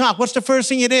out you could talk, what's the first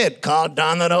thing you did? Called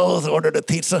Domino's, ordered a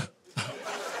pizza.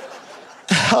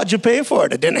 How'd you pay for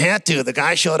it? I didn't have to. The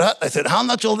guy showed up. I said, how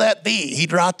much will that be? He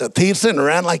dropped the pizza and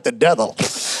ran like the devil.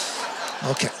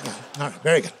 Okay, all right,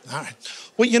 very good, all right.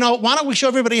 Well, why don't we show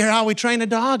everybody here how we train a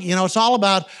dog? It's all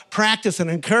about practice and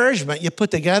encouragement. You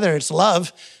put together, it's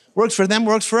love. Works for them,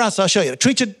 works for us. I'll show you.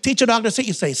 Teach a dog to sit,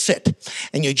 you say sit.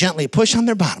 And you gently push on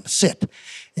their bottom, sit.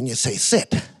 And you say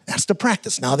sit. That's the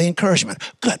practice. Now the encouragement.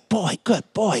 Good boy, good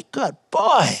boy, good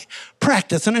boy.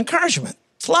 Practice and encouragement.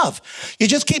 It's love. You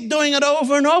just keep doing it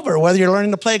over and over, whether you're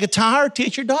learning to play guitar or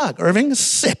teach your dog. Irving,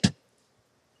 sit.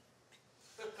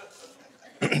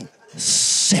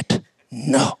 Sit.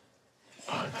 No.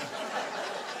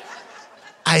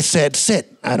 I said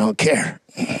sit. I don't care.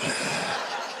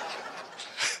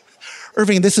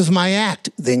 Irving, this is my act.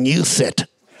 Then you sit.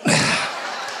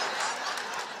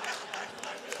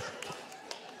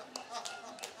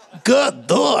 Good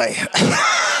boy.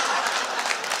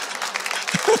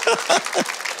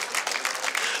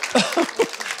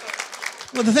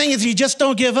 Well, the thing is, you just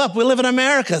don't give up. We live in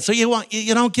America, so you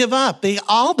don't give up.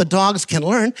 All the dogs can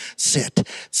learn. Sit,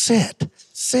 sit,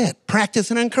 sit.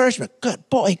 Practice and encouragement. Good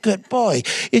boy, good boy.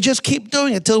 You just keep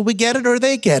doing it till we get it or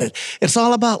they get it. It's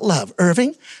all about love.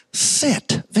 Irving,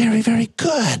 sit. Very, very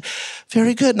good.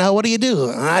 Very good. Now, what do you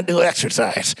do? I do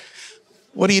exercise.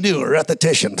 What do you do?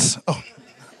 Repetitions. Oh,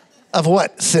 of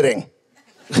what? Sitting.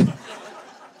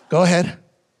 Go ahead.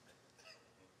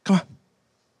 Come on.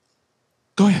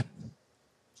 Go ahead.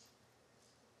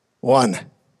 1.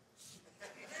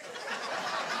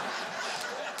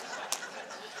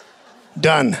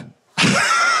 Done.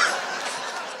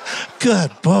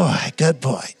 Good boy, good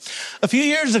boy. A few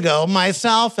years ago,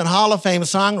 myself and Hall of Fame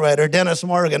songwriter Dennis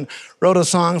Morgan wrote a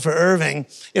song for Irving.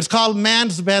 It's called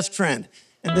Man's Best Friend.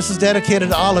 And this is dedicated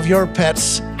to all of your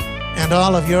pets and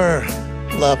all of your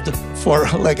loved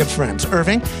four-legged friends.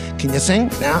 Irving, can you sing?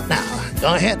 Now,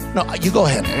 go ahead. No, you go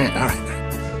ahead. All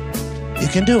right. You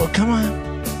can do it, come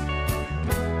on.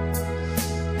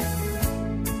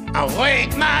 I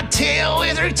wag my tail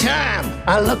every time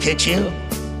I look at you.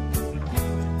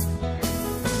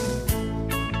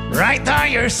 Right by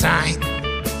your side,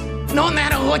 no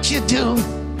matter what you do.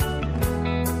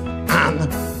 I'm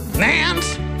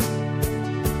man's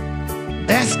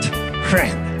best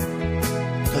friend.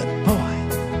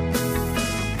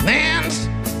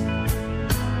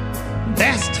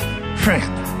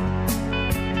 friend.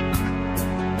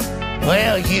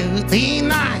 Well, you be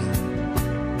my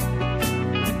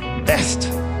best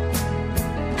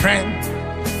friend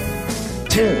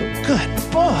too.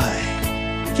 Good boy.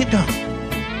 Keep going.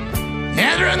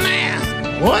 Every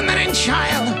man, woman, and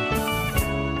child,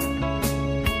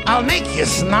 I'll make you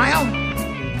smile,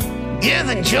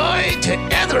 giving joy to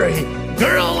every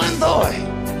girl and boy.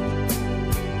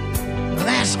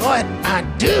 That's what I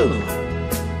do,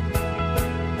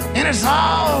 and it's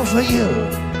all for you.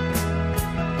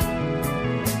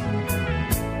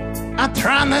 I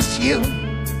promise you,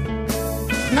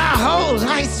 my whole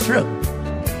life through,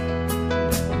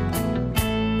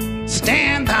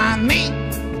 stand by me,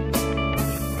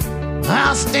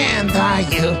 I'll stand by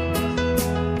you.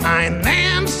 I'm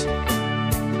man's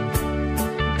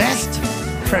best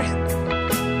friend.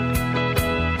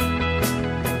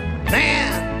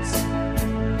 Man's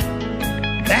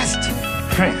best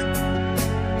friend.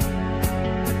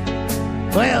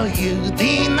 Well, you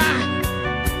be my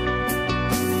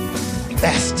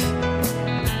best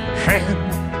friend.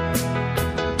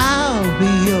 I'll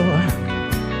be your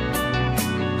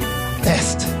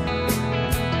best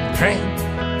friend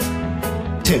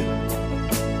too.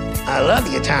 I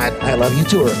love you, Todd. I love you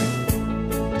too, Irving.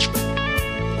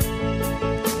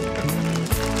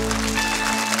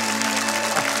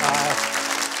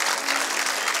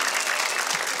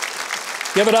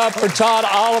 Give it up for Todd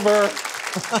Oliver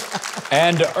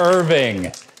and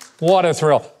Irving. What a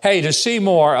thrill. Hey, to see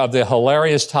more of the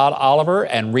hilarious Todd Oliver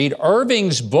and read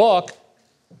Irving's book,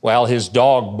 well, his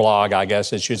dog blog, I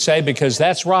guess I should say, because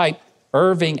that's right,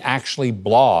 Irving actually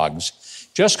blogs.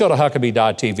 Just go to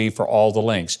Huckabee.tv for all the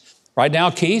links. Right now,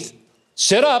 Keith,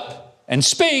 sit up and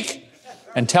speak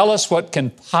and tell us what can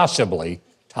possibly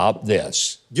top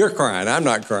this. You're crying. I'm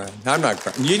not crying. I'm not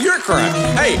crying. You're crying.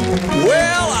 Hey,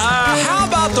 well, how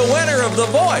about the winner of The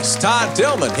Voice, Todd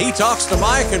Tilghman? He talks to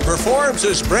Mike and performs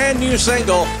his brand new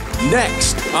single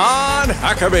next on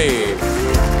Huckabee.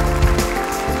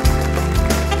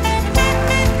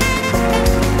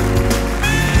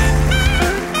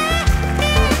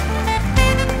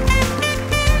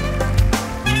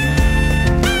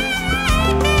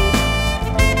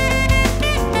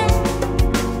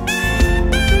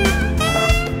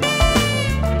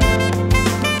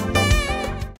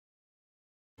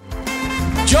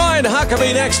 Join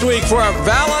Huckabee next week for a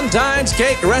Valentine's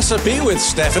cake recipe with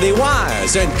Stephanie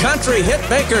Wise and country hit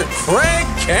maker Craig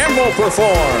Campbell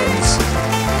performs.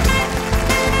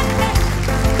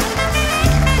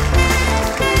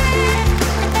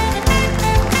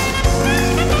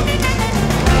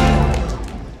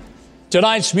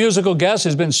 Tonight's musical guest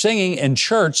has been singing in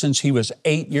church since he was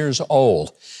 8 years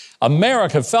old.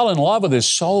 America fell in love with his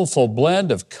soulful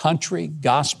blend of country,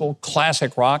 gospel,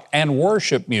 classic rock, and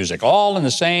worship music, all in the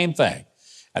same thing.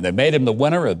 And they made him the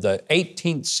winner of the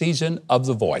 18th season of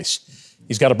The Voice.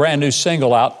 He's got a brand new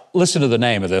single out. Listen to the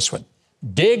name of this one,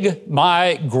 Dig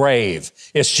My Grave.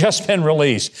 It's just been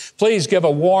released. Please give a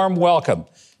warm welcome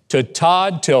to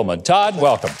Todd Tilghman. Todd,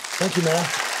 welcome. Thank you, man.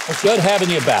 It's good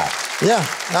having you back. Yeah,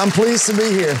 I'm pleased to be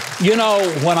here. You know,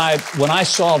 when I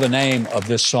saw the name of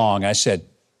this song, I said,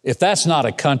 if that's not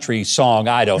a country song,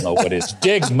 I don't know what is.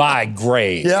 Dig My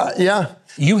Grave. Yeah.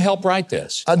 You helped write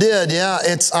this. I did, yeah.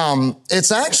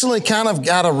 It's actually kind of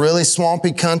got a really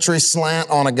swampy country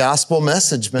slant on a gospel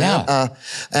message, man. Yeah.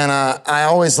 And I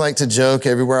always like to joke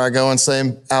everywhere I go and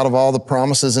say, out of all the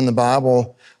promises in the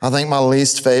Bible, I think my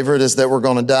least favorite is that we're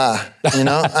going to die, you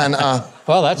know? And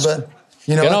well, that's...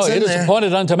 You know, it is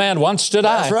appointed unto man once to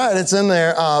die. That's right, it's in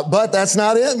there. But that's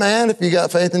not it, man. If you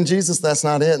got faith in Jesus, that's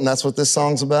not it. And that's what this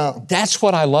song's about. That's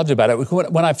what I loved about it.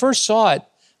 When I first saw it,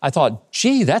 I thought,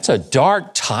 gee, that's a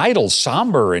dark title,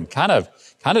 somber and kind of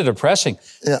depressing.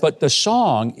 Yeah. But the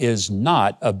song is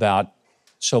not about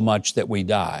so much that we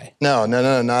die. No,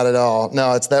 not at all.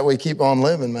 No, it's that we keep on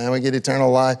living, man. We get eternal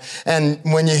life. And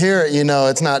when you hear it, you know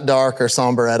it's not dark or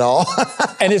somber at all.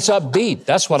 And it's upbeat.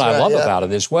 That's what I love about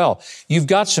it as well. You've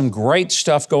got some great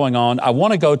stuff going on. I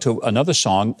want to go to another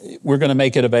song. We're going to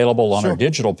make it available on our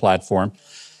digital platform.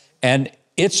 And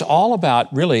it's all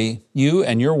about really you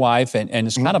and your wife, and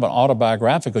it's kind of an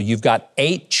autobiographical. You've got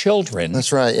 8 children.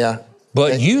 That's right, yeah.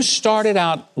 But you started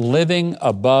out living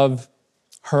above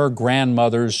her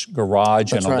grandmother's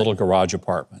garage in a little garage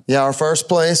apartment. Yeah, our first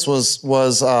place was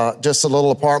just a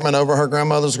little apartment over her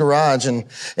grandmother's garage, and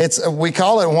we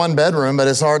call it 1 bedroom, but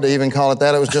it's hard to even call it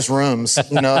that. It was just rooms,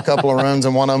 you know, a couple of rooms,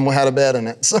 and one of them had a bed in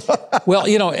it. So. Well,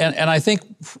 you know, and I think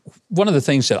one of the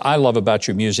things that I love about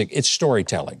your music, it's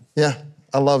storytelling. Yeah,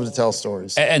 I love to tell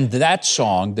stories. And that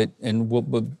song and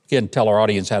we'll again tell our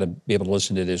audience how to be able to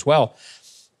listen to it as well.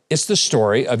 It's the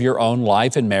story of your own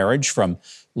life and marriage, from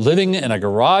living in a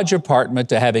garage apartment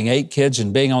to having 8 kids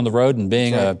and being on the road and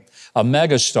being a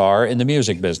megastar in the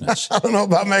music business. I don't know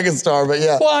about megastar, but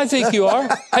yeah. Well, I think you are.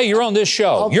 Hey, you're on this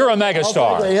show. You're a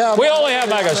megastar. Yeah, we only have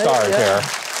megastars here.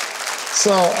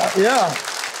 So, yeah,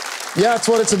 it's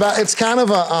what it's about. It's kind of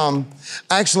a,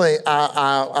 actually,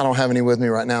 I don't have any with me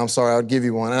right now. I'm sorry, I would give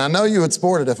you one. And I know you would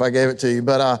sport it if I gave it to you,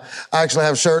 but I actually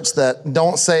have shirts that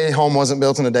don't say "Home wasn't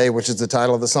built in a day," which is the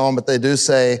title of the song, but they do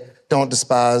say, "Don't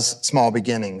despise small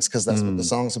beginnings," because that's what the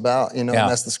song's about, you know, and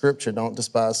that's the scripture. Don't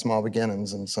despise small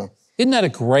beginnings, and so. Isn't that a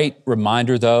great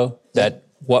reminder, though, that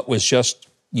what was just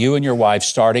you and your wife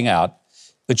starting out,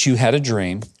 but you had a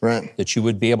dream that you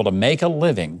would be able to make a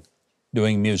living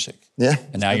doing music. Yeah.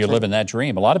 And now you're living that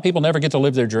dream. A lot of people never get to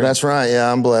live their dream. That's right. Yeah,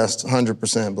 I'm blessed,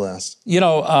 100% blessed. You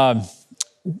know,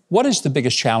 what is the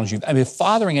biggest challenge I mean,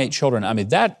 fathering 8 children, I mean,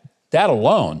 that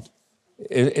alone,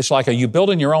 it's like, are you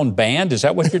building your own band? Is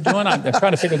that what you're doing? I'm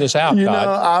trying to figure this out, You Todd.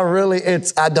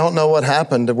 know, I don't know what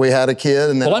happened. We had a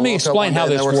kid and then well, let me explain how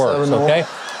this works, okay?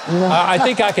 I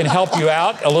think I can help you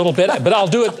out a little bit, but I'll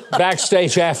do it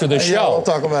backstage after the show. Yeah, we'll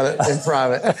talk about it in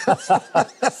private.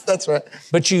 That's right.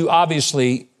 But you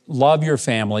obviously love your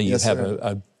family. You have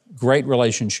a great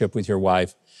relationship with your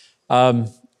wife.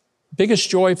 Biggest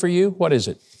joy for you, what is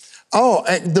it? Oh,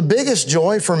 the biggest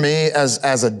joy for me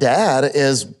as a dad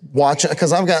is watching,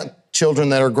 because I've got children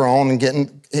that are grown and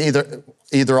getting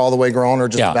either all the way grown or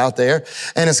just about there,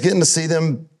 and it's getting to see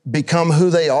them become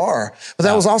who they are. But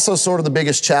that was also sort of the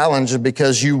biggest challenge,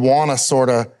 because you want to sort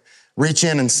of reach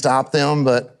in and stop them,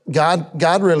 but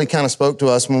God really kind of spoke to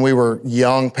us when we were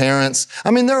young parents.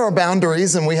 I mean, there are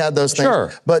boundaries and we had those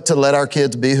things, but to let our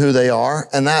kids be who they are,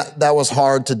 and that was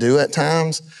hard to do at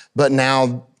times, but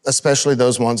now, especially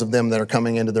those ones of them that are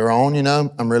coming into their own, you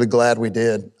know, I'm really glad we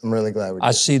did. I'm really glad we did.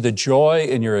 I see the joy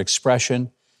in your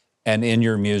expression and in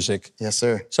your music. Yes,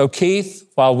 sir. So Keith,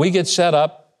 while we get set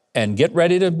up and get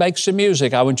ready to make some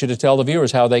music, I want you to tell the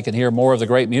viewers how they can hear more of the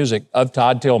great music of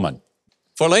Todd Tilghman.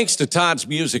 For links to Todd's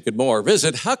music and more,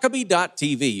 visit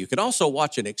Huckabee.tv. You can also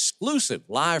watch an exclusive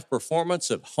live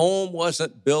performance of Home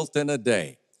Wasn't Built in a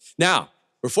Day. Now,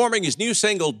 performing his new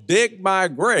single, Dig My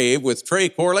Grave, with Trey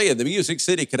Corley and the Music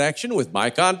City Connection with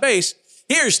Mike on bass,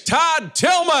 here's Todd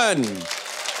Tilghman.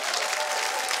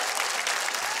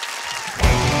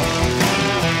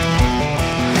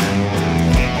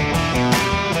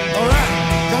 All right,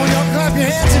 come on, y'all, clap your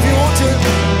hands if you want to.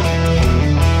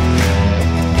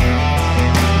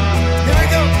 Here we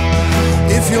go.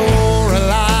 If you're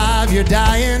alive, you're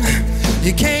dying.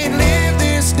 You can't live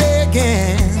this day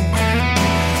again.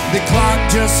 The clock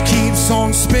just keeps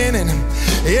on spinning.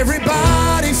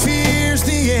 Everybody fears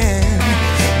the end.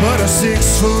 But a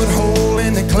 6-foot hole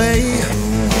in the clay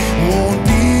won't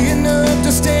be enough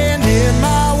to stand in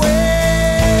my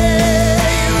way.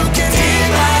 You can dig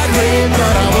my grave,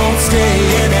 but I won't stay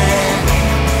in it.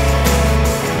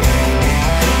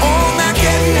 On that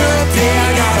getting up day,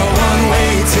 I got a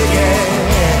one-way ticket.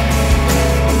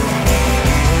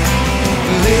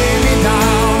 Lay me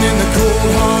down in the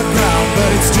cold hard ground, but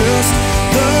it's just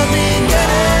the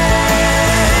beginning.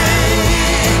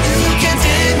 You can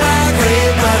dig my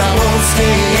grave, but I won't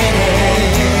stay in it.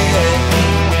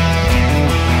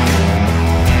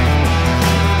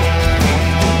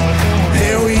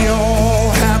 Here we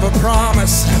all have a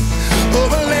promise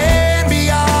of a land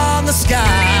beyond the sky,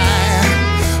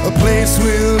 a place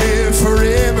we'll live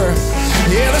forever,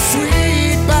 yeah, the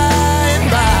sweet by and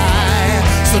by.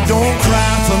 So don't cry.